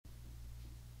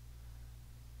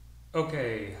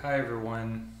Okay, hi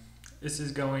everyone. This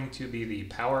is going to be the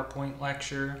PowerPoint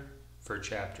lecture for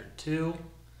Chapter 2.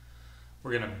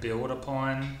 We're going to build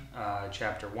upon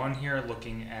Chapter 1 here,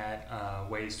 looking at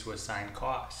ways to assign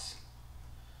costs.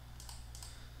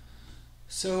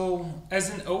 So, as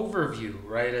an overview,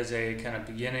 right, as a kind of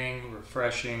beginning,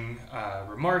 refreshing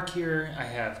remark here, I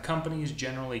have companies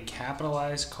generally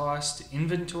capitalize cost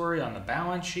inventory on the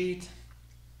balance sheet.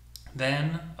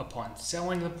 Then, upon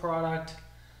selling the product,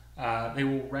 they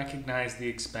will recognize the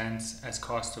expense as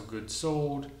cost of goods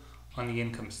sold on the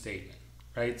income statement,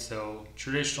 right? So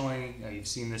traditionally, you've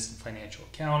seen this in financial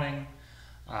accounting,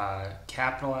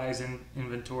 capitalize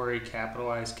inventory,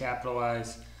 capitalize.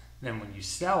 Then when you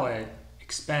sell it,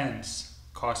 expense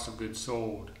cost of goods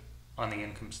sold on the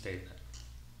income statement.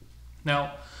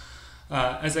 Now,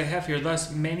 as I have here,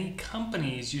 thus many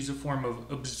companies use a form of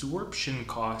absorption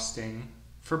costing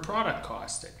for product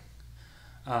costing.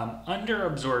 Under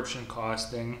absorption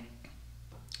costing,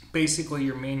 basically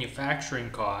your manufacturing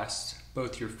costs,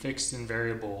 both your fixed and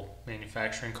variable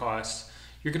manufacturing costs,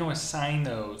 you're going to assign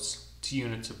those to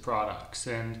units of products.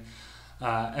 And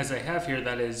as I have here,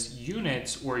 that is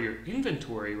units or your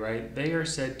inventory, right? They are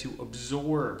said to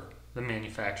absorb the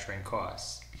manufacturing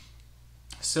costs.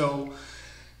 So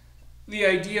the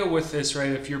idea with this,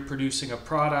 right, if you're producing a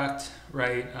product,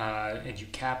 right, and you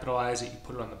capitalize it, you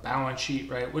put it on the balance sheet,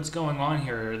 right, what's going on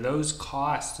here are those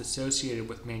costs associated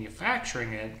with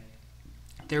manufacturing it,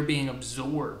 they're being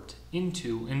absorbed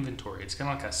into inventory. It's kind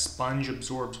of like a sponge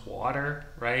absorbs water,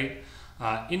 right?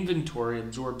 Inventory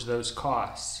absorbs those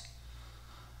costs.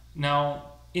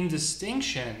 Now, in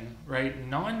distinction, right,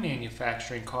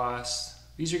 non-manufacturing costs,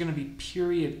 these are going to be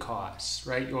period costs,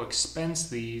 right? You'll expense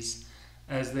these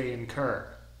as they incur.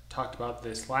 Talked about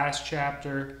this last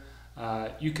chapter.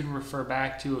 You can refer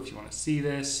back to, if you want to see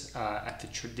this, at the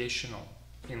traditional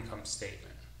income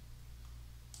statement.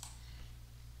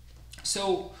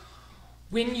 So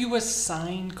when you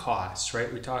assign costs,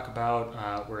 right, we talk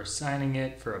about we're assigning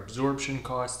it for absorption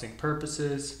costing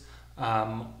purposes.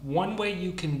 One way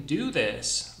you can do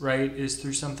this, right, is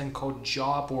through something called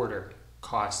job order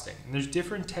costing. And there's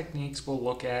different techniques we'll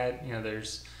look at.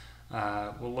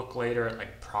 We'll look later at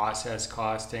like process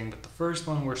costing, but the first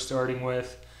one we're starting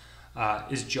with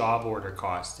is job order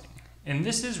costing. And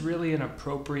this is really an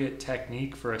appropriate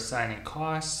technique for assigning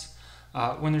costs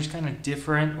when there's kind of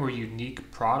different or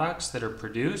unique products that are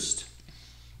produced.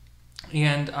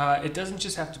 And it doesn't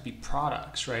just have to be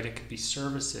products, right? It could be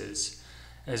services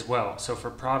as well. So for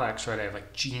products, right, I have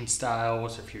like jean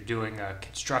styles if you're doing a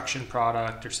construction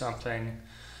product or something.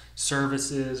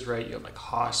 Services, right? You have like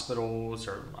hospitals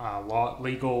or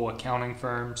legal accounting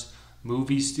firms,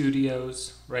 movie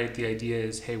studios, right? The idea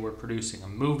is, hey, we're producing a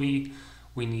movie.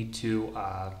 We need to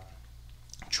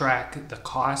track the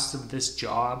cost of this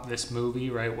job, this movie,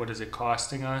 right? What is it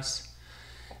costing us?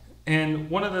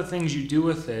 And one of the things you do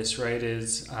with this, right,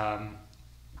 is,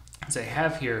 as I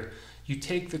have here, you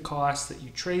take the cost that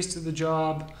you trace to the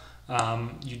job,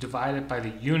 you divide it by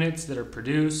the units that are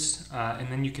produced, and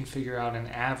then you can figure out an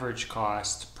average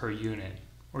cost per unit,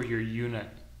 or your unit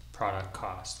product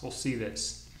cost. We'll see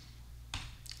this.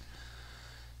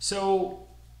 So,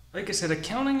 like I said,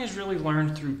 accounting is really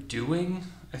learned through doing.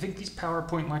 I think these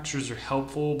PowerPoint lectures are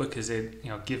helpful because it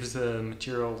gives the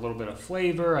material a little bit of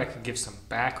flavor. I could give some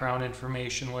background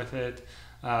information with it.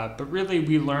 But really,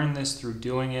 we learn this through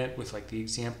doing it with like the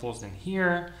examples in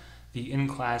here, the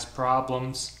in-class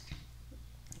problems,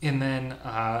 and then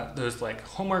those like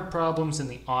homework problems and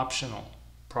the optional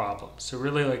problems. So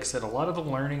really, like I said, a lot of the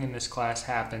learning in this class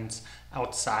happens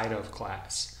outside of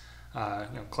class.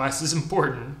 Class is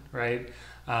important, right?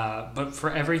 But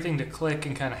for everything to click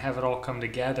and kind of have it all come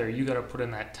together, you got to put in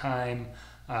that time,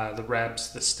 the reps,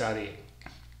 the studying.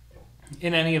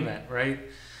 In any event, right?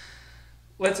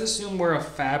 Let's assume we're a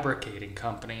fabricating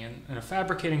company. And in a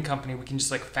fabricating company, we can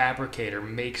just like fabricate or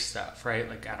make stuff, right?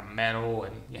 Like out of metal,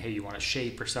 and hey, you want a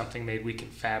shape or something made, we can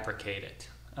fabricate it.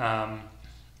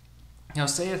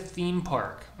 Say a theme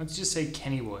park. Let's just say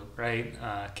Kennywood, right?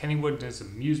 Kennywood is an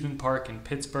amusement park in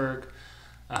Pittsburgh.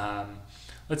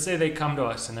 Let's say they come to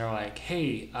us and they're like,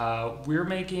 hey, we're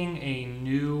making a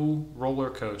new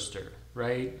roller coaster,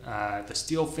 right? The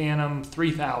Steel Phantom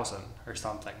 3000 or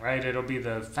something, right? It'll be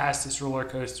the fastest roller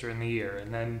coaster in the year.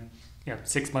 And then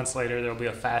 6 months later, there'll be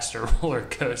a faster roller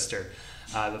coaster,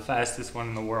 the fastest one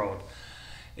in the world.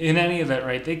 In any event,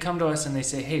 right, they come to us and they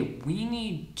say, hey, we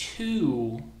need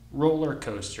 2 roller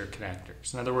coaster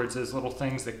connectors. In other words, those little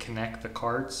things that connect the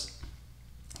carts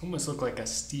almost look like a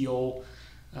steel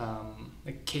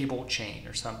a cable chain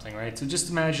or something, right? So just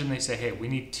imagine they say, hey, we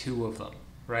need 2 of them,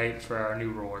 right, for our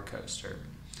new roller coaster.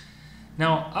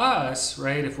 Now us,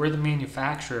 right, if we're the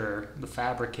manufacturer, the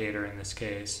fabricator in this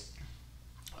case,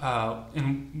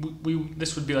 and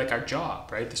this would be like our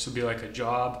job, right? This would be like a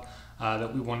job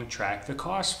that we want to track the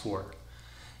cost for.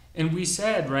 And we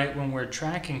said, right, when we're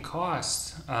tracking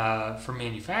costs for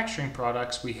manufacturing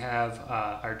products, we have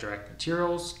our direct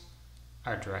materials,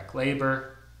 our direct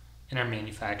labor, and our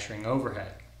manufacturing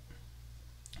overhead.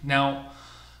 Now,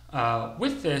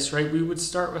 with this, right, we would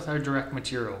start with our direct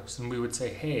materials and we would say,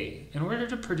 hey, in order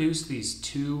to produce these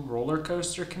 2 roller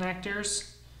coaster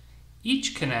connectors,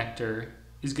 each connector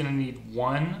is going to need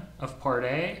 1 of part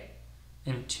A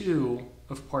and 2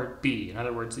 of part B. In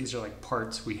other words, these are like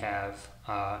parts we have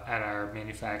at our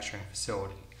manufacturing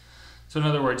facility. So in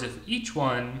other words, if each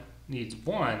one needs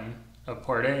 1 of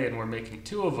part A and we're making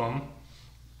 2 of them,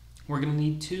 we're going to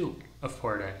need 2 of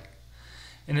part A.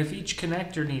 And if each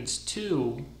connector needs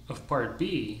 2 of part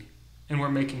B and we're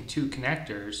making 2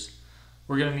 connectors,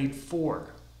 we're going to need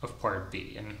 4 of part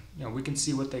B. And we can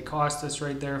see what they cost us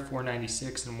right there,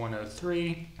 $496 and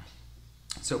 $103.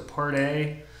 So part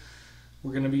A,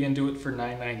 we're going to be into it for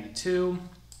 $992.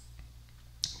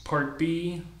 Part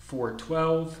B,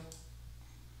 $412.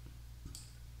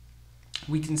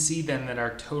 We can see then that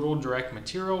our total direct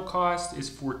material cost is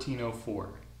 $1404.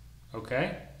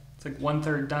 Okay? It's like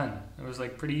 1/3 done. It was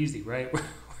like pretty easy, right?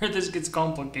 Where this gets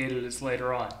complicated is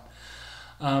later on.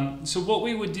 So what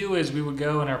we would do is we would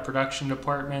go in our production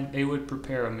department. They would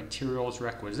prepare a materials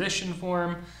requisition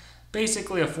form,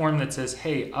 basically a form that says,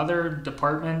 hey, other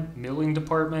department, milling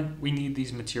department, we need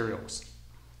these materials.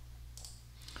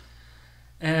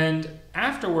 And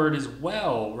afterward as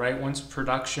well, right, once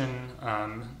production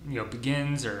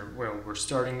begins, or we're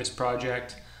starting this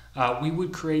project, we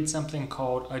would create something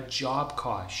called a job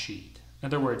cost sheet. In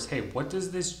other words, hey, what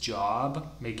does this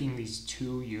job, making these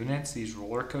 2 units, these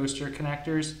roller coaster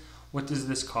connectors, what does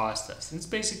this cost us? And it's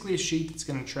basically a sheet that's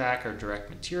going to track our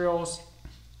direct materials,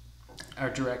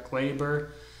 our direct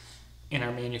labor, and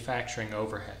our manufacturing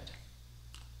overhead.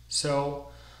 So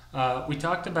we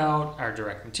talked about our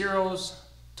direct materials,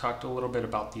 talked a little bit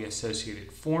about the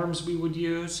associated forms we would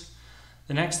use.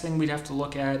 The next thing we'd have to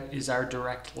look at is our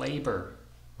direct labor,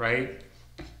 right?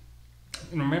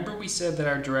 And remember we said that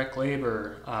our direct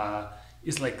labor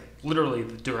is like literally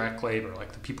the direct labor,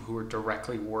 like the people who are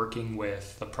directly working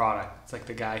with the product. It's like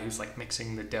the guy who's like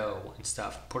mixing the dough and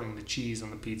stuff, putting the cheese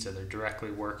on the pizza. They're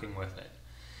directly working with it.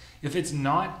 If it's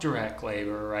not direct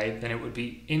labor, right, then it would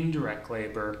be indirect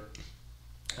labor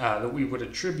that we would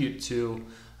attribute to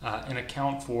and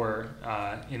account for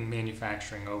in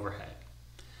manufacturing overhead.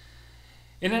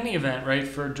 In any event, right,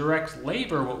 for direct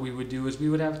labor, what we would do is we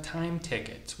would have time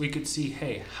tickets. We could see,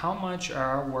 hey, how much are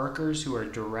our workers who are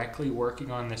directly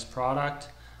working on this product,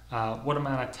 what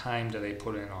amount of time do they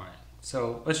put in on it?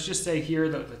 So let's just say here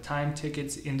that the time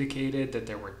tickets indicated that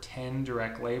there were 10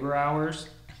 direct labor hours.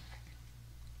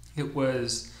 It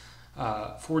was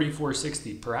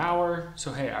 $44.60 per hour.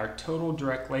 So hey, our total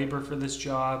direct labor for this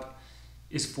job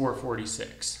is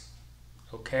 $446.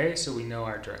 Okay, so we know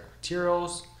our direct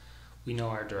materials. We know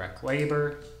our direct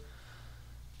labor.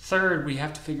 Third, we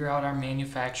have to figure out our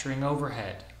manufacturing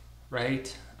overhead,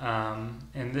 right?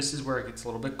 And this is where it gets a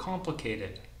little bit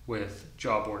complicated with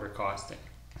job order costing.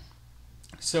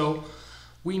 So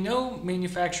we know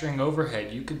manufacturing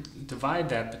overhead. You could divide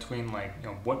that between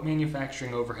what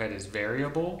manufacturing overhead is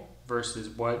variable versus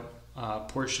what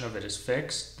portion of it is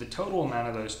fixed. The total amount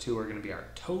of those two are going to be our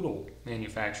total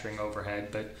manufacturing overhead,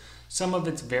 but some of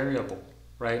it's variable,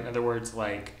 right? In other words,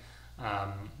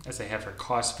 as they have for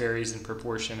cost varies in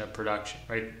proportion of production,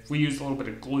 right? If we use a little bit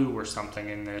of glue or something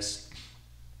in this,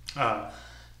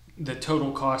 the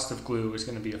total cost of glue is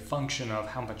going to be a function of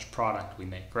how much product we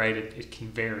make, right? It can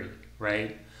vary,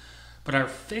 right? But our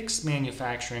fixed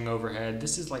manufacturing overhead,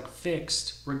 this is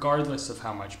fixed regardless of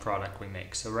how much product we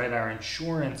make. So, right, our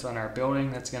insurance on our building,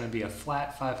 that's going to be a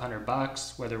flat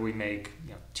 $500, whether we make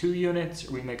 2 units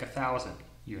or we make 1,000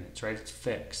 units, right? It's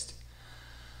fixed.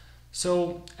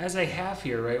 So as I have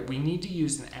here, right, we need to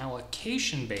use an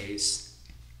allocation base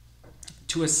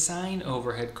to assign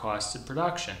overhead costs in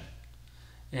production.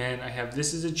 And I have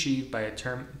this is achieved by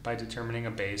determining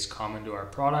a base common to our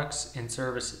products and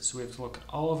services. So we have to look at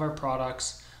all of our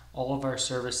products, all of our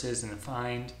services, and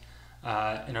find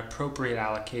an appropriate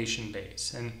allocation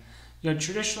base. And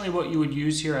traditionally what you would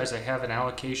use here, as I have an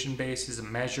allocation base, is a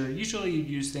measure. Usually you'd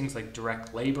use things like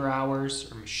direct labor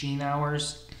hours or machine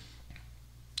hours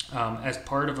as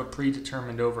part of a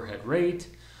predetermined overhead rate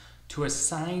to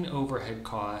assign overhead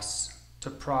costs to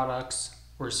products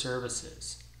or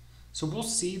services. So we'll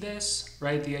see this,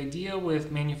 right? The idea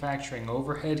with manufacturing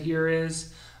overhead here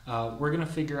is we're going to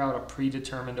figure out a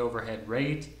predetermined overhead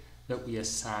rate that we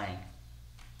assign.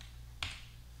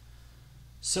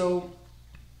 So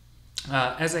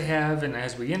as I have and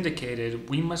as we indicated,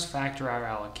 we must factor our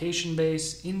allocation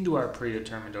base into our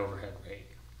predetermined overhead rate.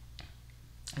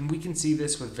 And we can see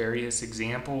this with various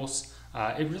examples.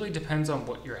 It really depends on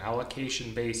what your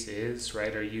allocation base is,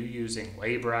 right? Are you using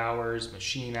labor hours,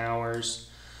 machine hours?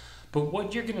 But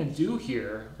what you're going to do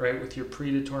here, right, with your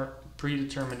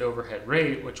predetermined overhead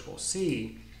rate, which we'll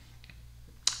see,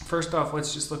 first off,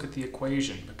 let's just look at the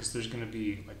equation, because there's going to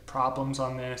be like problems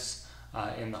on this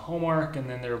in the homework, and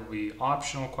then there will be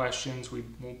optional questions. We'll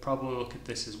probably look at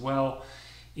this as well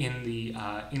in the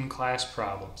in-class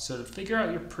problem. So to figure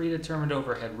out your predetermined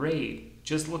overhead rate,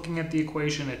 just looking at the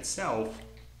equation itself,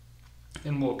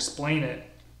 and we'll explain it,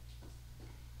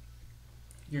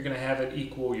 you're going to have it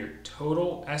equal your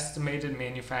total estimated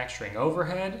manufacturing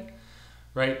overhead,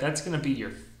 right? That's going to be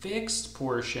your fixed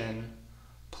portion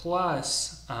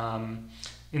plus,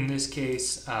 in this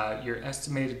case, your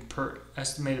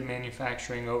estimated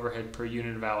manufacturing overhead per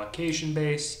unit of allocation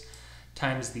base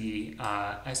times the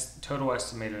total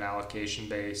estimated allocation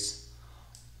base,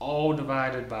 all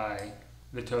divided by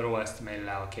the total estimated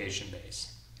allocation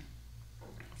base.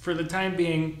 For the time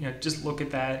being, just look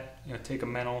at that, take a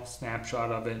mental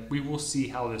snapshot of it. We will see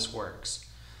how this works.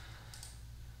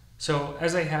 So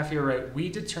as I have here, right, we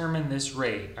determine this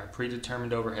rate, our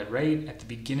predetermined overhead rate, at the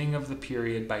beginning of the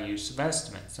period by use of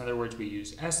estimates. In other words, we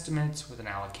use estimates with an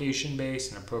allocation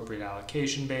base, an appropriate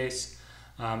allocation base,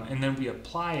 and then we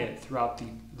apply it throughout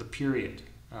the period,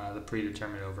 the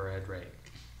predetermined overhead rate.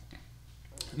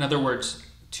 In other words,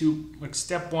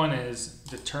 step one is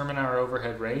determine our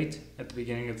overhead rate at the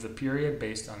beginning of the period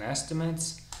based on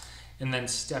estimates. And then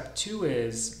step two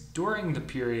is during the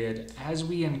period, as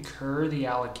we incur the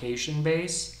allocation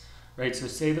base, right? So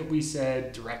say that we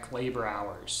said direct labor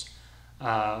hours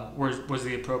was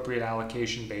the appropriate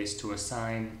allocation base to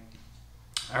assign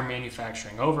our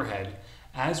manufacturing overhead.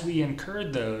 As we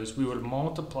incurred those, we would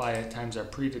multiply it times our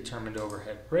predetermined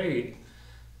overhead rate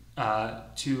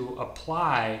to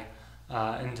apply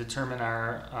and determine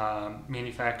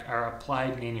our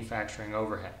applied manufacturing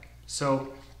overhead.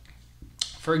 So,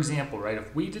 for example, right,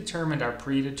 if we determined our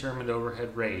predetermined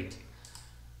overhead rate,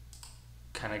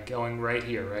 kind of going right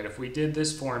here, right, if we did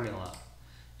this formula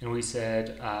and we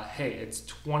said, hey, it's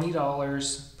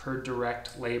 $20 per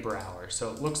direct labor hour.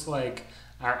 So it looks like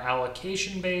our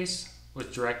allocation base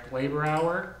with direct labor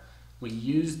hour, we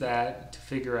use that to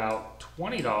figure out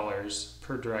 $20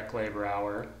 per direct labor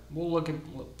hour. We'll look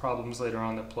at problems later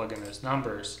on that plug in those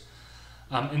numbers.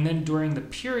 And then during the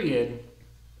period,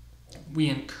 we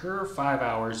incur 5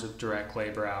 hours of direct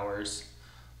labor hours.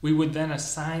 We would then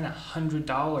assign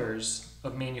 $100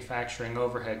 of manufacturing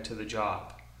overhead to the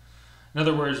job. In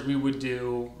other words, we would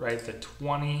do, right, the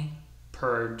 20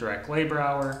 per direct labor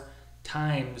hour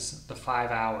times the 5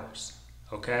 hours,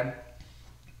 okay?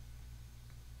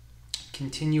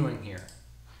 Continuing here.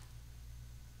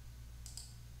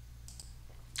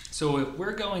 So if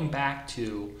we're going back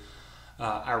to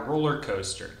our roller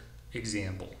coaster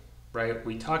example, right?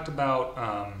 We talked about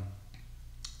our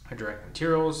direct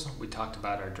materials, we talked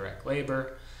about our direct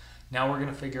labor. Now we're going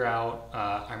to figure out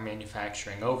our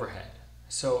manufacturing overhead.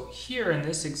 So here in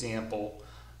this example,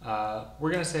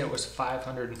 we're going to say it was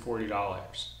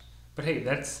 $540. But hey,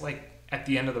 that's like at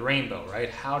the end of the rainbow, right?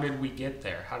 How did we get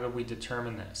there? How did we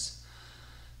determine this?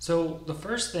 So the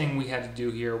first thing we had to do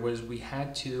here was we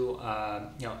had to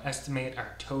estimate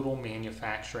our total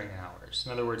manufacturing hours.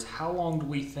 In other words, how long do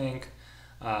we think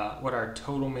what our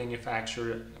total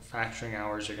manufacturing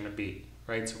hours are going to be,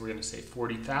 right? So we're going to say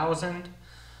 40,000.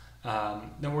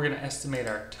 Then we're going to estimate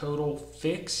our total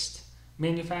fixed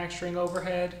manufacturing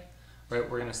overhead, right?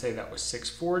 We're going to say that was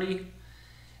 640.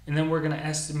 And then we're going to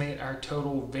estimate our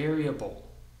total variable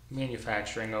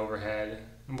manufacturing overhead,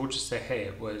 and we'll just say, hey,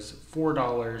 it was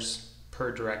 $4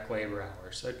 per direct labor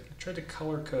hour. So I tried to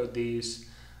color code these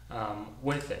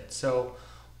with it. So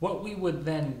what we would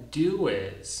then do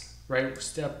is, right,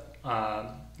 step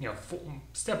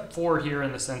 4 here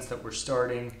in the sense that we're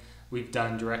starting, we've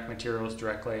done direct materials,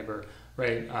 direct labor,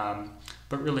 right?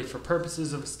 But really for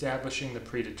purposes of establishing the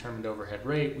predetermined overhead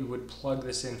rate, we would plug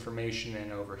this information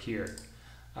in over here.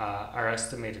 Our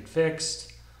estimated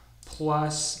fixed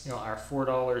plus our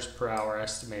 $4 per hour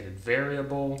estimated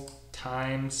variable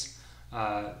times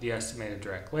the estimated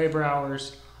direct labor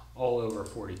hours all over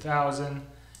 40,000.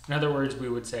 In other words, we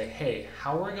would say, hey,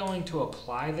 how we're going to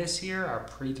apply this here, our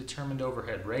predetermined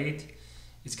overhead rate,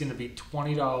 is going to be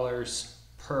 $20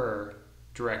 per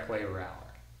direct labor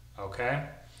hour, okay?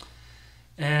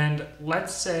 And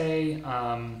let's say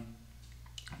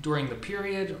during the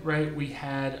period, right, we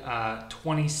had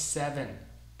 27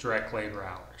 direct labor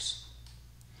hours.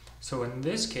 So in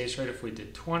this case, right, if we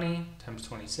did 20 times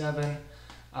 27,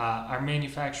 our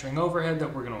manufacturing overhead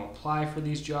that we're going to apply for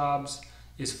these jobs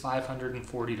is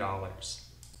 $540.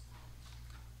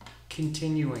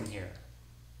 Continuing here,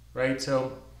 right?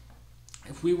 So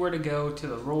if we were to go to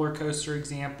the roller coaster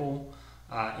example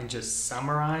and just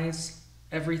summarize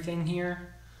everything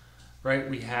here, right,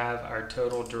 we have our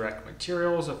total direct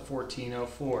materials of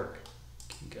 1404.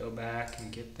 Can go back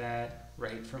and get that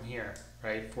right from here,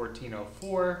 right?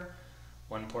 1404,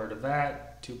 one part of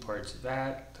that, two parts of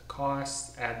that, the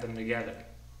costs, add them together.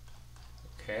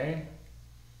 Okay.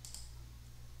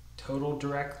 Total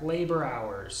direct labor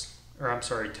hours, or I'm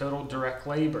sorry, total direct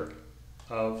labor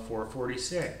of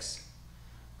 446,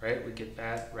 right? We get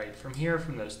that right from here,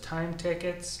 from those time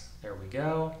tickets. There we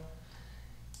go.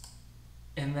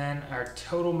 And then our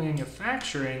total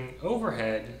manufacturing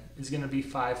overhead is going to be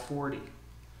 540,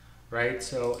 right?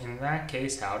 So in that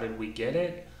case, how did we get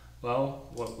it? Well,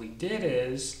 what we did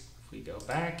is, if we go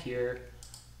back here,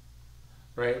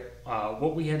 right,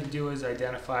 what we had to do is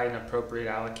identify an appropriate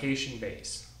allocation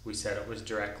base. We said it was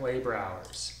direct labor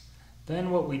hours.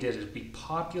 Then what we did is we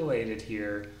populated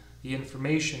here the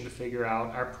information to figure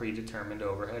out our predetermined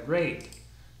overhead rate.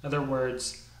 In other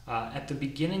words, at the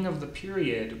beginning of the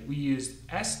period, we used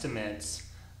estimates,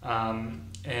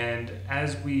 and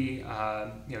as we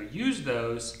used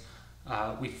those,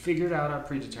 we figured out our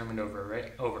predetermined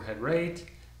overhead rate.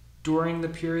 During the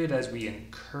period, as we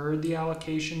incurred the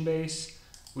allocation base,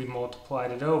 we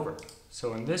multiplied it over.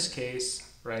 So in this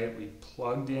case, right, we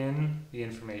plugged in the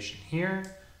information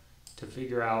here to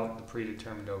figure out the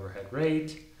predetermined overhead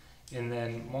rate, and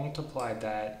then multiplied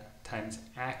that times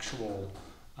actual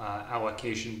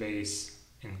allocation base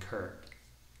incurred.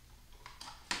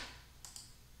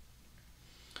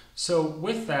 So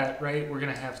with that, right, we're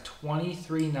going to have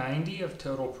 $23.90 of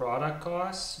total product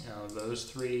costs, those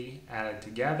three added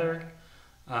together.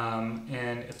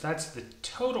 And if that's the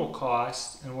total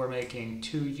cost and we're making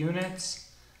 2 units,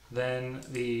 then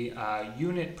the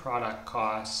unit product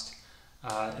cost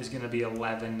is going to be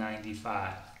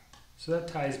 $11.95. So that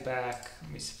ties back,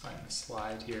 let me find the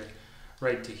slide here,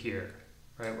 right to here,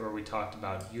 right, where we talked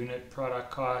about unit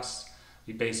product costs.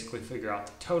 We basically figure out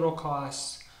the total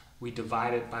costs. We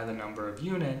divide it by the number of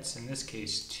units. In this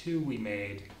case, 2 we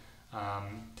made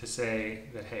to say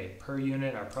that, hey, per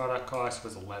unit, our product cost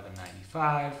was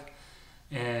 $11.95.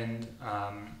 And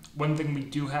one thing we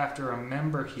do have to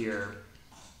remember here,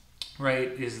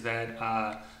 right, is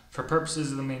that for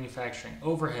purposes of the manufacturing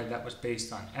overhead, that was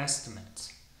based on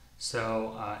estimates.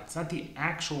 So it's not the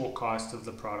actual cost of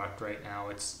the product right now,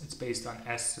 it's based on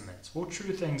estimates. We'll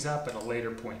true things up at a later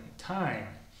point in time.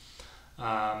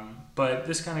 But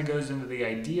this kind of goes into the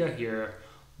idea here,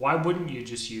 why wouldn't you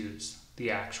just use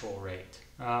the actual rate?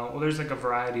 Well, there's like a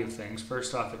variety of things.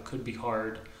 First off, it could be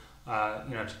hard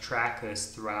to track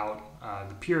this throughout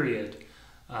the period.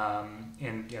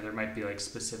 And there might be like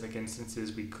specific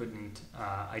instances we couldn't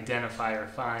identify or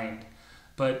find.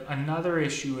 But another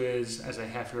issue is, as I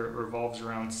have here, it revolves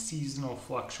around seasonal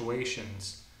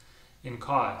fluctuations in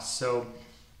costs. So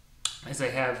as I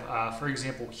have, for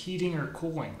example, heating or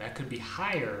cooling, that could be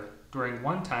higher during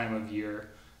one time of year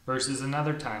versus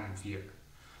another time of year,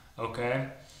 okay?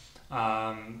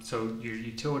 So your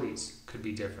utilities could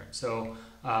be different. So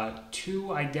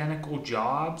 2 identical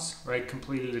jobs, right,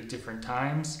 completed at different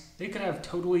times, they could have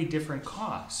totally different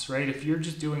costs, right? If you're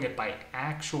just doing it by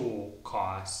actual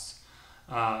costs,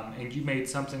 and you made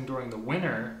something during the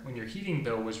winter when your heating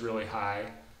bill was really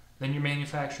high, then your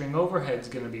manufacturing overhead is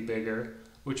going to be bigger,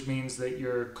 which means that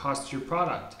your cost of your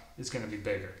product is going to be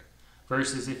bigger.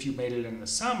 Versus if you made it in the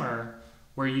summer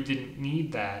where you didn't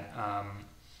need that,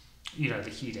 the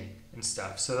heating and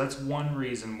stuff. So that's one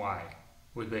reason why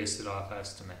we based it off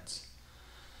estimates.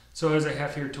 So as I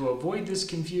have here, to avoid this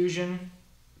confusion,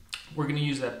 we're going to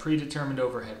use that predetermined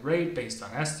overhead rate based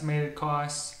on estimated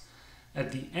costs.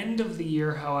 At the end of the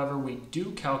year, however, we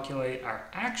do calculate our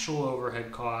actual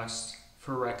overhead costs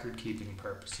for record-keeping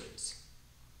purposes.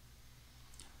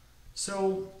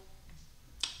 So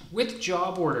with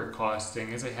job order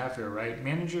costing, as I have here, right,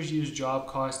 managers use job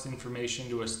cost information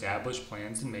to establish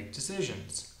plans and make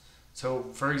decisions. So,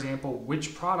 for example,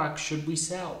 which product should we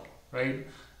sell, right?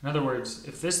 In other words,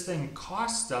 if this thing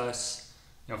costs us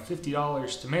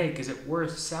 $50 to make, is it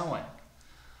worth selling?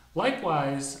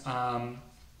 Likewise,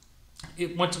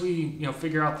 once we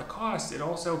figure out the cost, it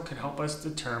also could help us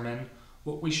determine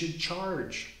what we should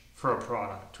charge for a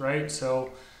product, right?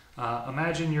 So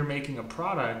imagine you're making a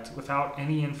product without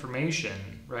any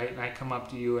information, right? And I come up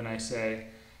to you and I say,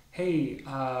 hey,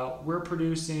 we're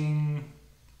producing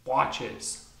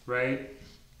watches, right?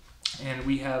 and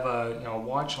we have a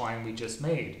watch line we just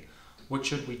made. What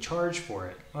should we charge for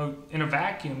it? Well, in a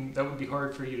vacuum, that would be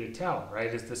hard for you to tell,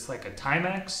 right? Is this like a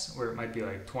Timex where it might be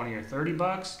like 20 or 30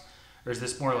 bucks? Or is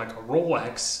this more like a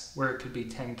Rolex where it could be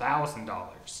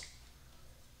 $10,000?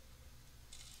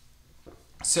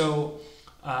 So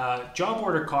job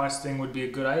order costing would be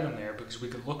a good item there because we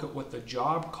could look at what the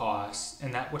job costs,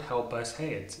 and that would help us.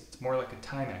 Hey, it's more like a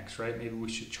Timex, right? Maybe we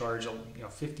should charge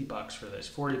 50 bucks for this,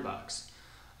 40 bucks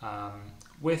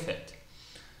with it.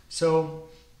 So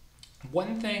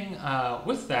one thing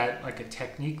with that, like a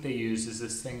technique they use, is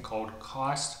this thing called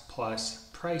cost plus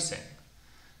pricing.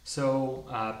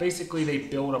 So basically they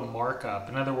build a markup.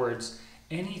 In other words,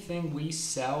 anything we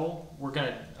sell, we're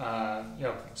going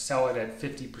to sell it at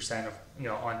 50% of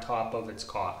on top of its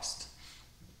cost.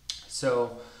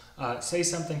 So say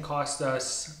something cost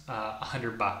us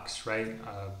 $100, right?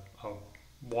 A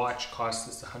watch costs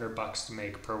us $100 to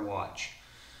make per watch.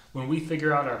 When we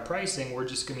figure out our pricing, we're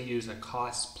just going to use a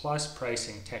cost plus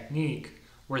pricing technique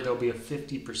where there'll be a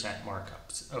 50%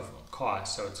 markup of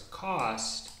cost. So it's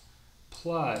cost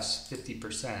plus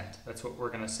 50%. That's what we're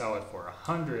going to sell it for.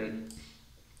 100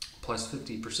 plus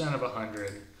 50% of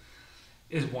 100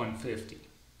 is 150.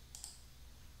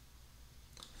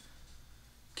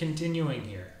 Continuing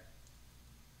here.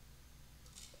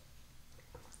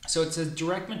 So it says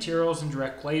direct materials and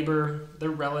direct labor. They're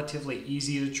relatively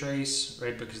easy to trace,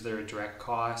 right? Because they're a direct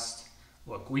cost.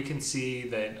 Look, we can see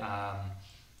that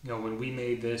when we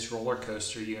made this roller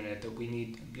coaster unit that we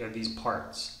need these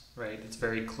parts, right? It's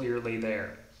very clearly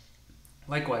there.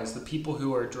 Likewise, the people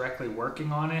who are directly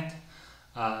working on it,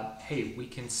 hey, we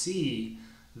can see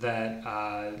that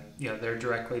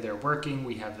they're working.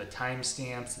 We have the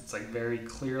timestamps. It's like very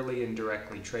clearly and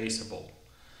directly traceable.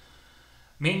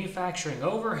 Manufacturing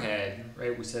overhead,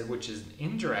 right, we said, which is an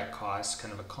indirect cost,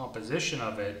 kind of a composition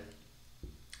of it,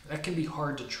 that can be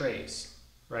hard to trace,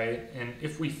 right? And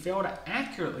if we fail to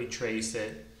accurately trace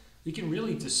it, we can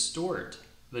really distort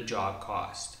the job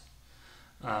cost.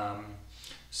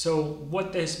 So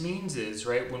what this means is,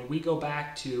 right, when we go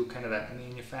back to kind of that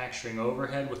manufacturing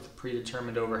overhead with the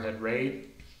predetermined overhead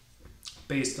rate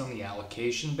based on the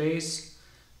allocation base,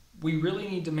 we really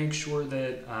need to make sure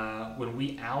that when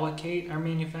we allocate our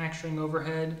manufacturing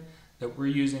overhead, that we're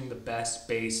using the best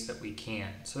base that we can.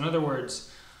 So in other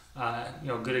words, a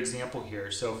good example here.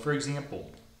 So for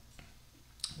example,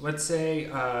 let's say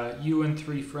you and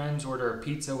 3 friends order a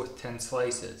pizza with 10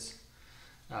 slices.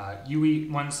 You eat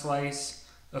 1 slice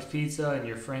of pizza and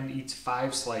your friend eats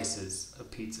 5 slices of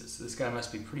pizza. So this guy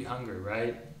must be pretty hungry,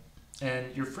 right?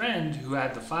 And your friend who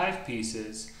had the 5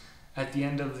 pieces, at the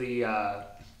end of the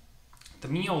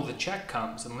meal, the check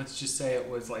comes, and let's just say it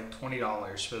was like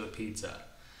 $20 for the pizza.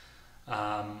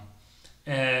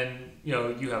 And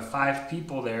you have 5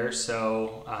 people there,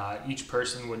 so each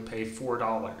person would pay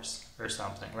 $4 or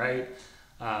something, right?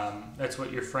 That's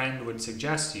what your friend would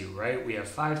suggest to you, right? We have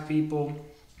 5 people,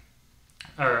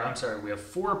 or I'm sorry, we have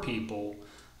 4 people,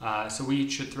 so we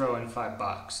each should throw in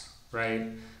 $5, right?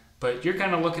 But you're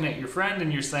kind of looking at your friend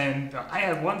and you're saying, I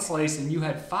had 1 slice and you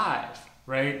had 5,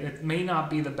 right? It may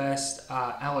not be the best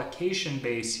allocation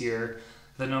base here,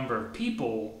 the number of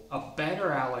people. A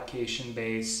better allocation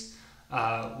base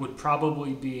would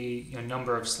probably be a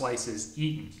number of slices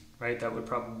eaten, right? That would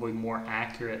probably more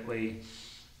accurately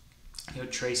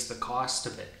trace the cost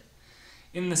of it.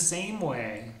 In the same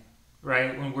way,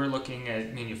 right, when we're looking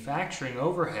at manufacturing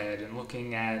overhead and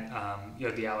looking at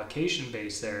the allocation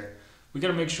base there, we got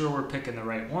to make sure we're picking the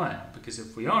right one, because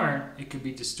if we aren't, it could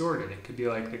be distorted. It could be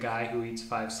like the guy who eats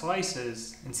 5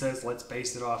 slices and says, let's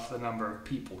base it off the number of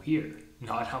people here,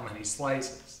 not how many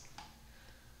slices.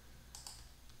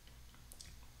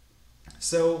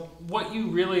 So what you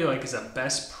really like as a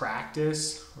best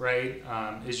practice, right,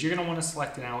 is you're going to want to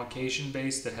select an allocation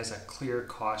base that has a clear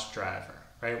cost driver,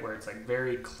 right, where it's like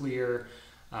very clear,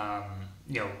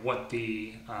 what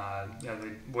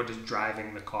what is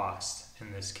driving the cost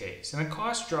in this case. And a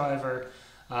cost driver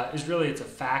is really, it's a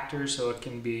factor, so it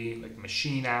can be like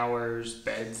machine hours,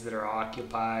 beds that are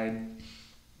occupied,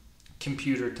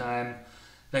 computer time,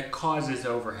 that causes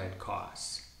overhead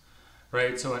costs.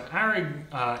 Right, so in our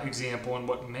example, and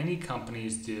what many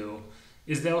companies do,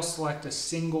 is they'll select a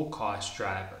single cost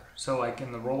driver. So like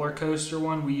in the roller coaster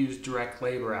one, we use direct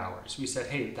labor hours. We said,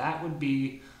 hey, that would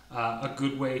be a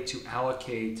good way to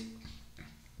allocate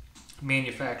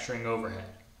manufacturing overhead,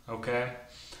 okay?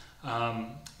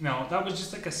 Now, that was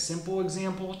just like a simple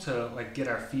example to like get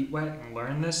our feet wet and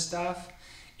learn this stuff.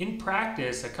 In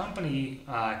practice, a company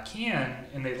can,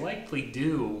 and they likely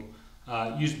do,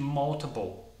 use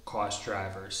multiple cost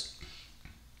drivers.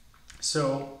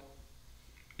 So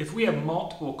If we have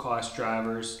multiple cost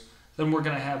drivers, then we're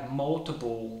going to have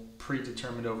multiple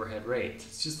predetermined overhead rates.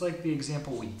 It's just like the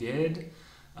example we did,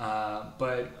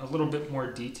 but a little bit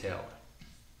more detailed.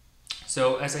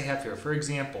 So as I have here, for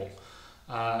example,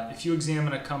 if you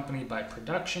examine a company by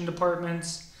production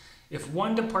departments, if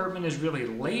one department is really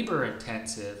labor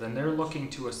intensive and they're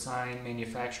looking to assign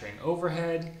manufacturing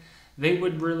overhead, they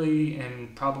would really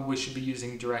and probably should be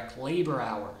using direct labor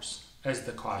hours as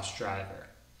the cost driver.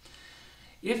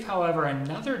 If, however,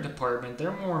 another department,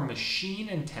 they're more machine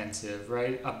intensive,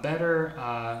 right? A better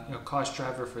cost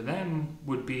driver for them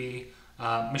would be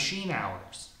machine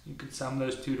hours. You could sum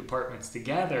those two departments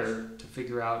together to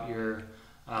figure out your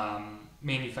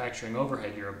manufacturing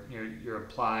overhead, your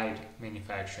applied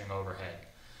manufacturing overhead.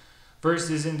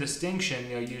 Versus in distinction,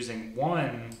 using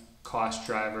one cost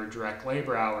driver, direct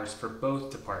labor hours for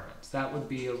both departments. That would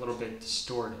be a little bit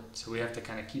distorted. So we have to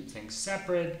kind of keep things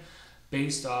separate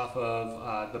based off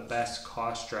of the best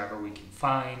cost driver we can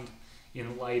find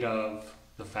in light of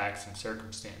the facts and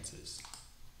circumstances.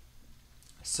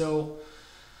 So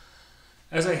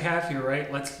as I have here,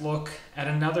 right, let's look at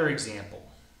another example.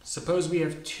 Suppose we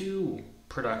have two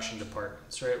production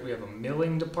departments, right? We have a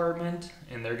milling department,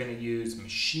 and they're going to use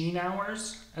machine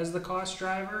hours as the cost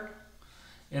driver.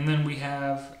 And then we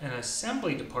have an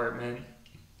assembly department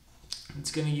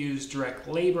that's going to use direct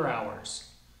labor hours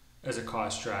as a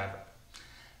cost driver.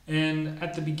 And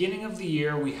at the beginning of the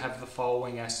year, we have the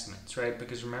following estimates, right?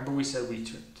 Because remember we said we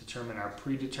determine our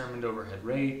predetermined overhead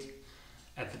rate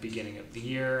at the beginning of the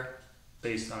year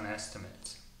based on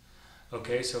estimates.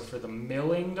 Okay, so for the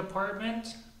milling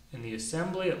department in the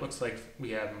assembly, it looks like we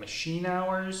have machine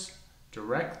hours,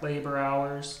 direct labor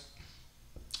hours,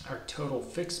 our total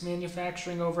fixed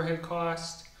manufacturing overhead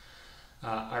cost,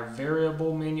 our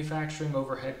variable manufacturing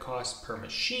overhead cost per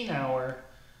machine hour,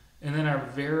 and then our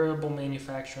variable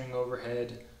manufacturing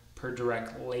overhead per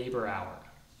direct labor hour.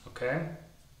 Okay?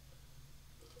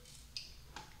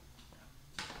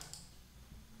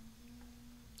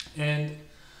 And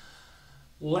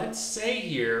let's say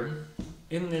here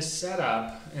in this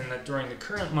setup, and that during the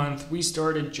current month, we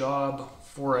started job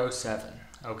 407,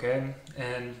 okay?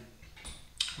 And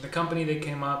the company, they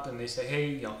came up and they say,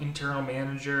 hey, internal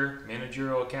manager,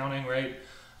 managerial accounting, right?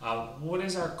 What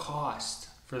is our cost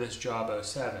for this job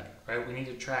 07, right? We need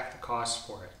to track the cost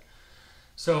for it.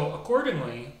 So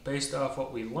accordingly, based off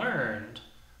what we learned,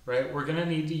 right, we're gonna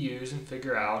need to use and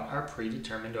figure out our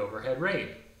predetermined overhead rate.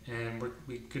 And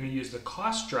we're gonna use the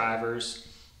cost drivers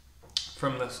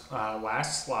from the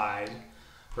last slide,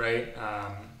 right?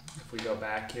 If we go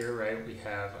back here, right, we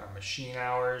have our machine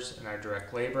hours and our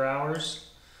direct labor hours,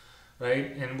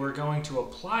 right? And we're going to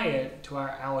apply it to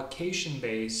our allocation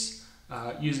base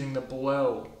using the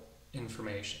below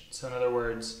information. So in other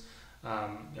words,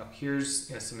 here's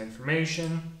some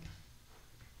information,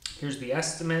 here's the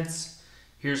estimates,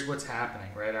 here's what's happening,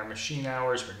 right? Our machine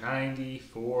hours were 90,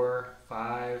 4,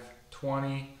 5,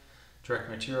 20, direct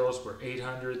materials were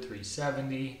 800,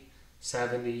 370,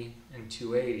 70, and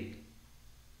 280.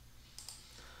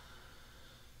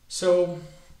 So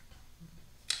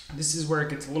this is where it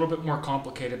gets a little bit more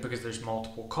complicated because there's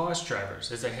multiple cost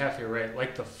drivers, as I have here, right?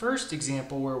 Like the first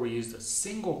example where we used a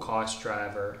single cost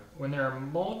driver, when there are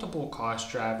multiple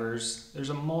cost drivers, there's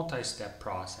a multi-step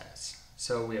process.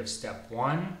 So we have step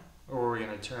one, where we're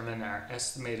going to determine our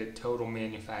estimated total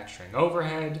manufacturing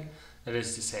overhead, that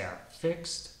is to say our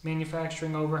fixed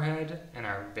manufacturing overhead and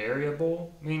our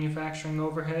variable manufacturing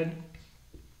overhead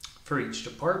for each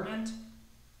department.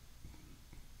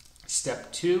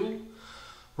 Step two,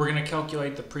 we're going to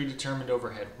calculate the predetermined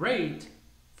overhead rate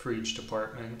for each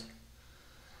department.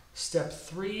 Step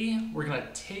three, we're going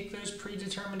to take those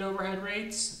predetermined overhead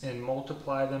rates and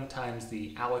multiply them times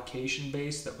the allocation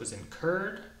base that was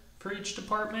incurred for each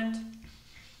department.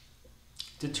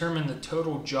 Determine the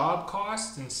total job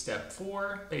cost in step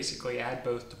four, basically add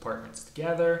both departments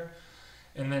together.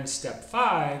 And then step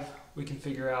five, we can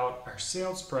figure out our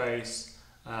sales price,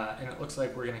 and it looks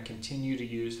like we're going to continue to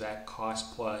use that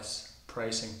cost plus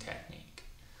pricing technique.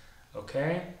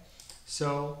 Okay,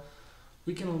 so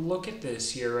we can look at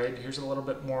this here, right? Here's a little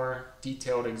bit more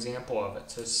detailed example of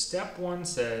it. So step one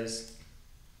says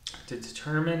to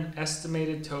determine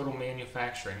estimated total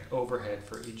manufacturing overhead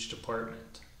for each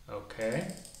department.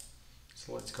 Okay,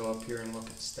 so let's go up here and look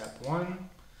at step one.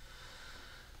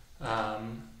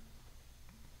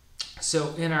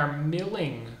 So in our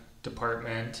milling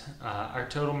department, our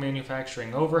total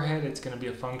manufacturing overhead, it's going to be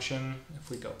a function, if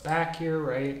we go back here,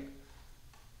 right?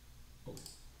 Oh,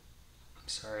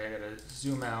 sorry, I got to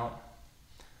zoom out.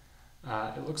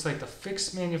 It looks like the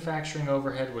fixed manufacturing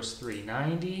overhead was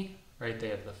 390, right? They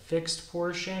have the fixed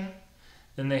portion.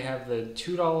 Then they have the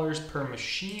 $2 per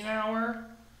machine hour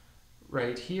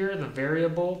right here, the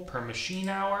variable per machine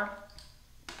hour.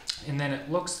 And then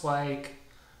it looks like,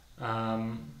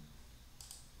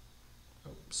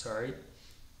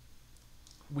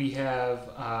 we have,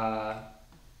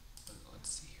 let's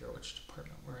see here which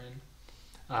department we're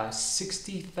in,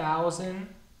 60,000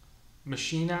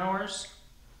 machine hours.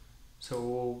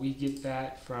 So we get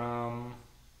that from,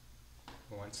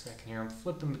 one second here, I'm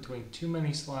flipping between too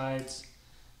many slides,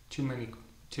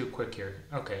 too quick here.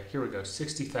 Okay, here we go,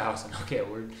 60,000. Okay,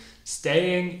 we're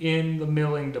staying in the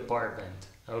milling department,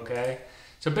 okay?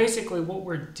 So basically what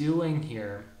we're doing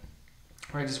here,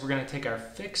 right, is we're gonna take our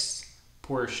fixed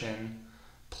portion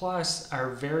plus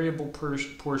our variable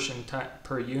portion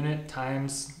per unit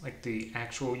times like the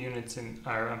actual units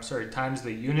times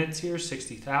the units here,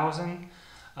 60,000.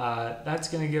 That's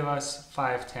going to give us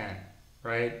 510,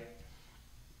 right?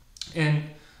 And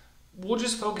we'll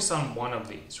just focus on one of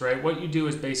these, right? What you do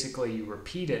is basically you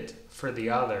repeat it for the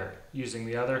other using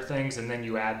the other things and then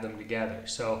you add them together.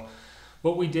 So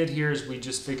what we did here is we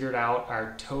just figured out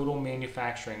our total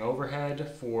manufacturing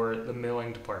overhead for the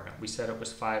milling department. We said it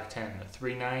was 510, the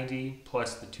 390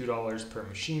 plus the $2 per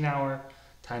machine hour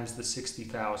times the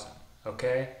 60,000.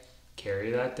 Okay,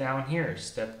 carry that down here.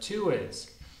 Step 2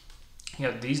 is,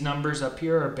 these numbers up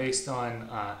here are based on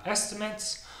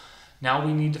estimates. Now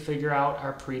we need to figure out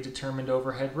our predetermined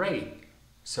overhead rate.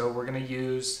 So we're going to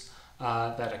use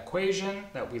that equation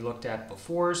that we looked at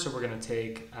before. So we're going to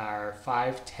take our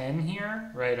 510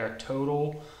 here, right, our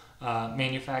total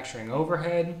manufacturing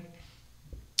overhead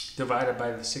divided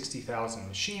by the 60,000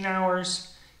 machine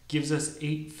hours gives us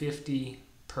 850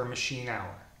 per machine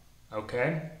hour,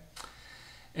 okay?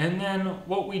 And then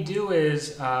what we do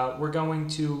is we're going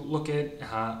to look at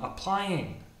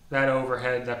applying that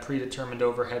overhead, that predetermined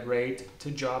overhead rate to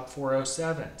job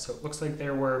 407. So it looks like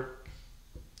there were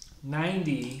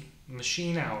 90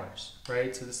 machine hours,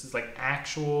 right? So this is like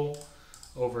actual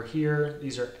over here.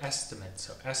 These are estimates.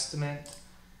 So estimate,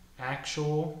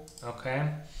 actual,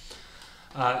 okay?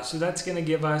 So that's going to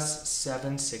give us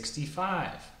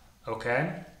 765,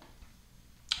 okay?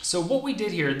 So what we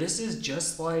did here, this is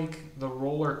just like the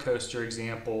roller coaster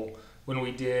example when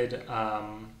we did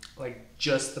like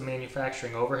just the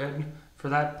manufacturing overhead for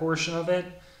that portion of it.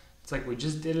 It's like we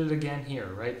just did it again here,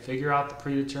 right? Figure out the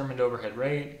predetermined overhead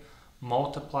rate,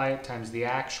 multiply it times the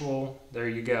actual, there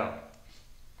you go.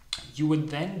 You would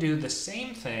then do the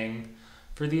same thing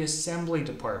for the assembly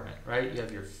department, right? You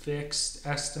have your fixed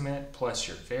estimate plus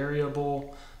your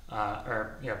variable,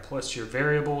 plus your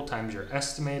variable times your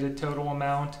estimated total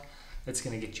amount. That's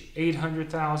going to get you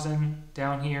 800,000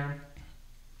 down here.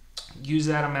 Use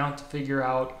that amount to figure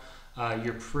out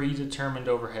your predetermined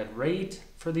overhead rate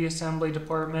for the assembly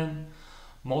department.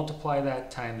 Multiply that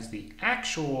times the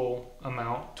actual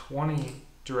amount, 20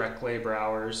 direct labor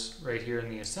hours right here in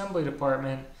the assembly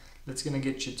department. That's going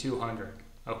to get you 200,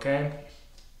 okay?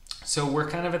 So we're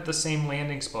kind of at the same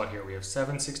landing spot here. We have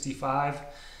 765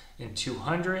 and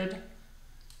 200.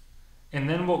 And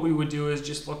then what we would do is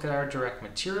just look at our direct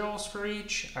materials for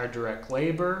each, our direct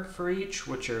labor for each,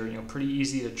 which are pretty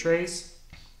easy to trace.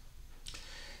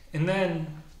 And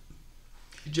then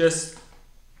just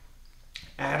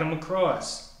add them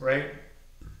across, right?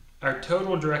 Our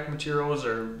total direct materials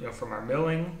are from our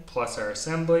milling plus our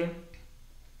assembly.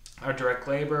 Our direct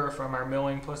labor from our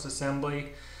milling plus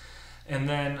assembly. And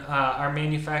then our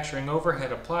manufacturing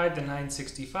overhead applied, the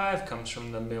 965, comes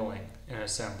from the milling and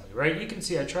assembly, right? You can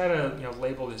see I try to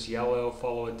label this yellow,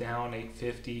 follow it down,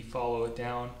 850, follow it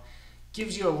down.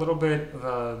 Gives you a little bit of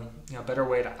a better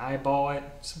way to eyeball it.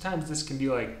 Sometimes this can be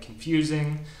like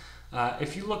confusing.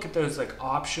 If you look at those like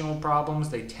optional problems,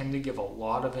 they tend to give a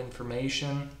lot of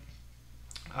information.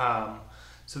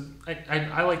 So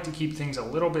I like to keep things a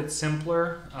little bit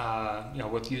simpler,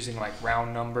 with using like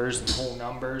round numbers and whole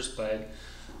numbers. But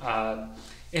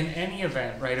in any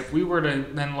event, right, if we were to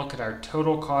then look at our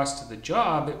total cost of the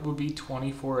job, it would be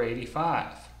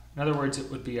 $24.85. In other words,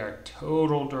 it would be our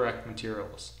total direct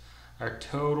materials, our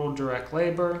total direct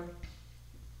labor,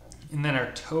 and then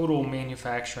our total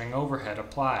manufacturing overhead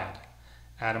applied.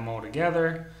 Add them all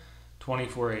together,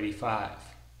 $24.85.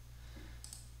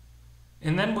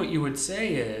 And then what you would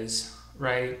say is,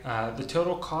 right, the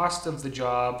total cost of the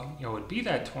job, would be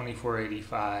that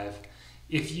 $24.85.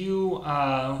 If you,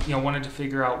 wanted to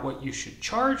figure out what you should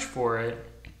charge for it,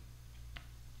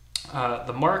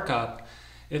 the markup,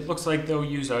 it looks like they'll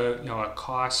use a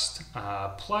cost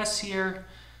plus here,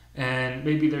 and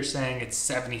maybe they're saying it's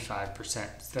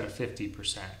 75% instead of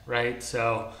 50%, right?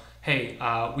 So, hey,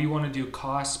 we want to do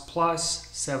cost plus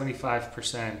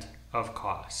 75% of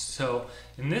cost. So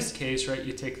in this case, right,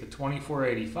 you take the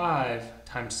 2485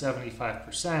 times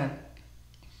 75%,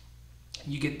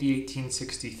 you get the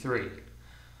 1863,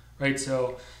 right?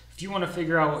 So if you want to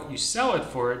figure out what you sell it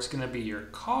for, it's going to be your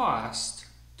cost,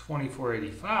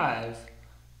 2485,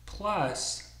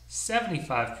 plus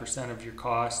 75% of your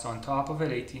cost on top of it,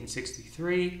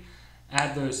 1863.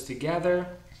 Add those together.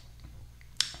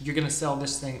 You're going to sell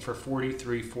this thing for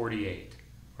 43.48,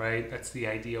 right? That's the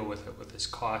idea with it, with this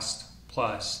cost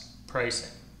plus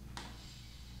pricing.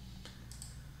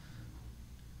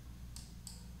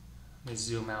 Let me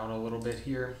zoom out a little bit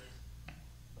here.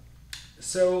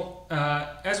 So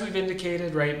as we've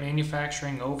indicated, right,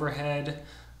 manufacturing overhead,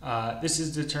 this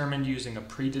is determined using a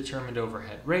predetermined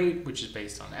overhead rate, which is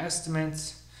based on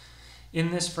estimates. In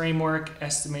this framework,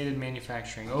 estimated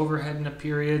manufacturing overhead in a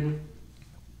period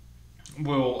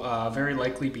will very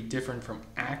likely be different from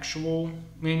actual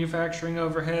manufacturing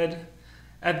overhead.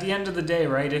 At the end of the day,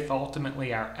 right, if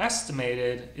ultimately our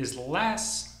estimated is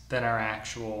less than our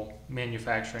actual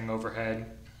manufacturing overhead,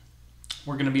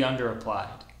 we're going to be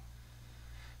underapplied.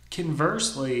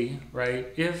 Conversely, right,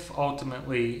 if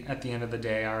ultimately at the end of the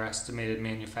day our estimated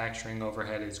manufacturing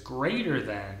overhead is greater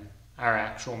than our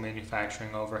actual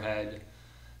manufacturing overhead,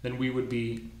 then we would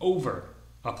be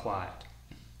over-applied.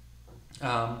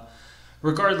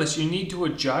 Regardless, you need to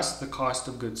adjust the cost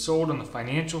of goods sold on the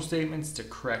financial statements to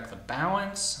correct the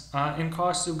balance in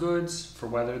cost of goods for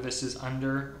whether this is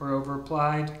under or over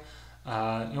applied.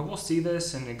 We'll see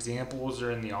this in examples or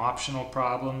in the optional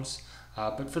problems,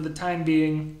 but for the time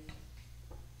being,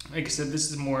 like I said,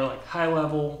 this is more like high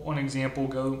level. One example,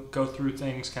 go through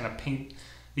things, kind of paint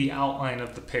the outline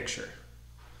of the picture.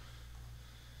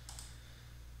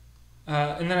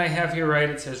 And then I have here, right,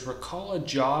 it says recall a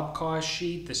job cost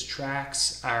sheet. This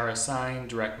tracks our assigned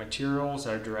direct materials,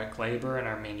 our direct labor, and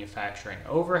our manufacturing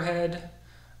overhead.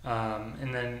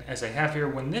 And then as I have here,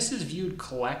 when this is viewed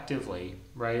collectively,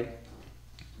 right,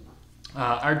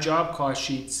 our job cost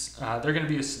sheets, they're going to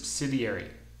be a subsidiary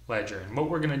ledger. And what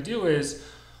we're going to do is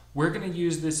we're going to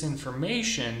use this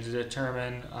information to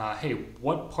determine, hey,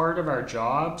 what part of our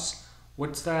jobs,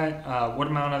 what's that, what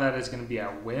amount of that is going to be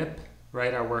our WIP,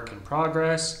 right, our work in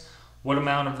progress, what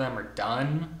amount of them are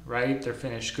done, right, they're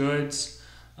finished goods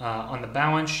on the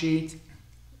balance sheet,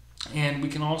 and we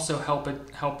can also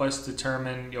help us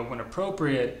determine, when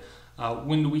appropriate,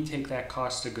 when do we take that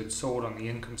cost of goods sold on the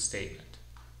income statement.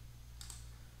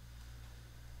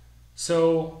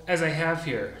 So as I have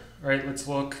here, right, let's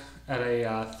look at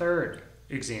a third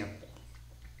example.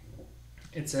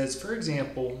 It says, for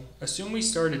example, assume we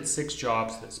started 6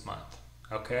 jobs this month,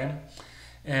 okay?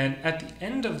 And at the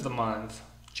end of the month,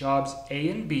 jobs A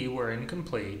and B were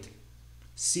incomplete,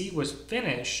 C was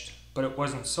finished, but it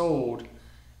wasn't sold,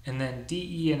 and then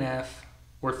D, E, and F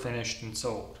were finished and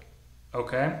sold,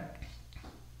 okay?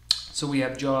 So we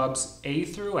have jobs A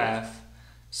through F.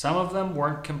 Some of them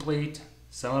weren't complete,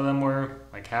 some of them were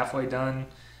like halfway done,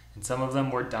 and some of them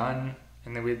were done,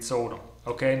 and then we had sold them,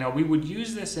 okay? Now we would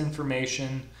use this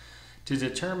information to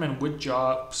determine which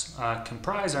jobs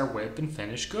comprise our WIP and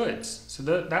finished goods. So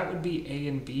that would be A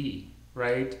and B,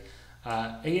 right?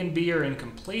 A and B are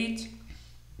incomplete,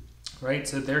 right?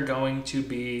 So they're going to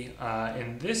be,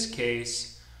 in this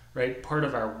case, right, part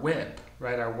of our WIP,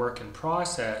 right, our work in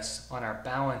process on our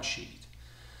balance sheet.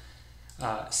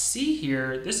 C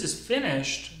here, this is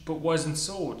finished but wasn't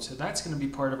sold. So that's going to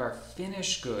be part of our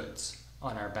finished goods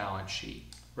on our balance sheet,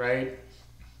 right?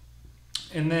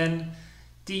 And then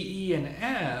D, E, and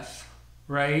F,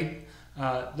 right,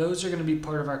 those are going to be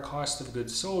part of our cost of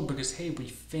goods sold because, hey, we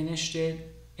finished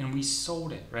it and we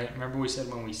sold it, right? Remember we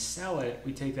said when we sell it,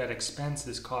 we take that expense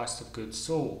as cost of goods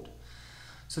sold.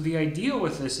 So the idea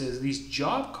with this is these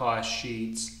job cost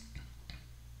sheets,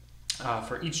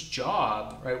 for each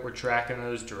job, right, we're tracking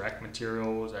those direct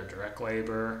materials, our direct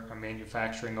labor, our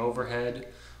manufacturing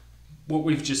overhead. What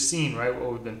we've just seen, right,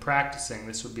 what we've been practicing,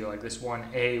 this would be like, this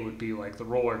 1A would be like the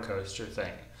roller coaster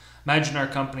thing. Imagine our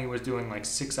company was doing like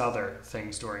 6 other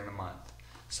things during the month.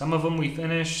 Some of them we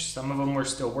finished, some of them we're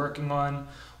still working on.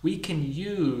 We can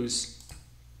use,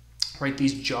 right,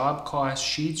 these job cost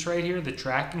sheets right here, the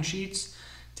tracking sheets,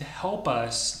 to help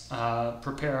us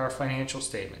prepare our financial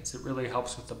statements. It really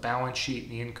helps with the balance sheet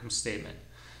and the income statement.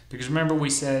 Because remember we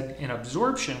said in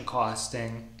absorption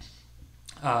costing,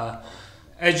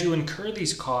 as you incur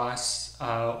these costs,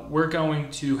 we're going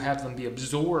to have them be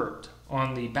absorbed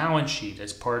on the balance sheet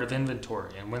as part of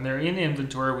inventory. And when they're in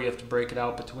inventory, we have to break it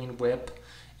out between WIP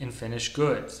and finished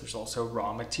goods. There's also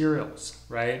raw materials,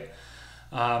 right?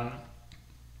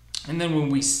 And then when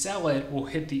we sell it, we'll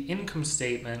hit the income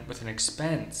statement with an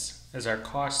expense as our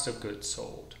cost of goods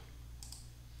sold.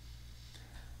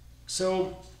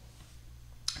 So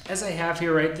as I have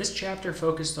here, right, this chapter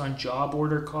focused on job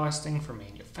order costing for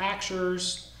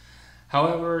manufacturers.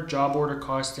 However, job order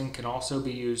costing can also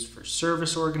be used for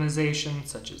service organizations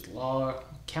such as law,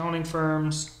 accounting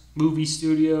firms, movie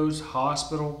studios,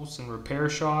 hospitals, and repair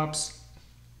shops.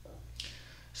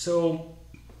 So,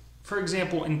 for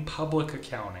example, in public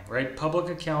accounting, right? Public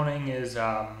accounting is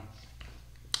a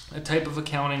type of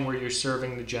accounting where you're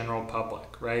serving the general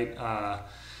public, right?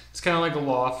 It's kind of like a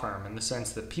law firm in the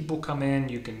sense that people come in,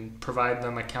 you can provide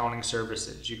them accounting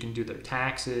services. You can do their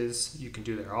taxes, you can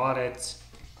do their audits.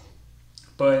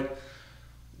 But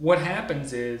what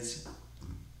happens is,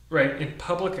 right, in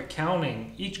public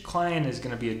accounting, each client is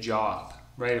going to be a job,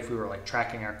 right? If we were like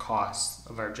tracking our costs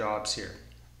of our jobs here.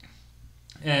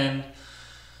 And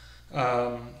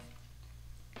our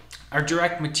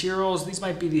direct materials, these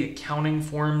might be the accounting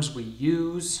forms we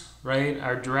use, right?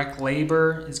 Our direct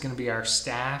labor is going to be our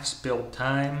staff's billed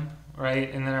time,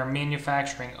 right? And then our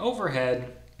manufacturing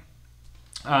overhead,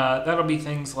 that'll be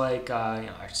things like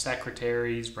our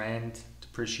secretaries, rent,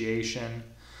 depreciation.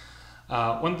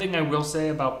 One thing I will say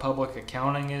about public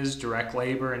accounting is direct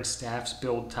labor and staff's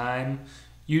billed time.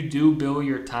 You do bill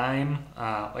your time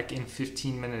like in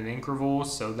 15-minute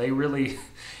intervals, so they really,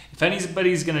 if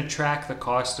anybody's going to track the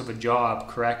cost of a job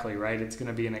correctly, right, it's going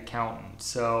to be an accountant.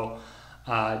 So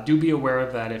do be aware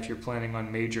of that if you're planning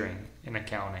on majoring in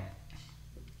accounting.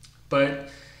 But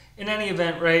in any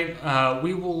event, right,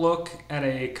 we will look at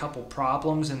a couple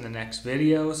problems in the next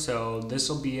video. So this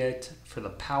will be it for the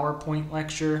PowerPoint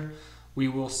lecture. We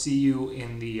will see you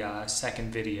in the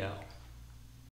second video.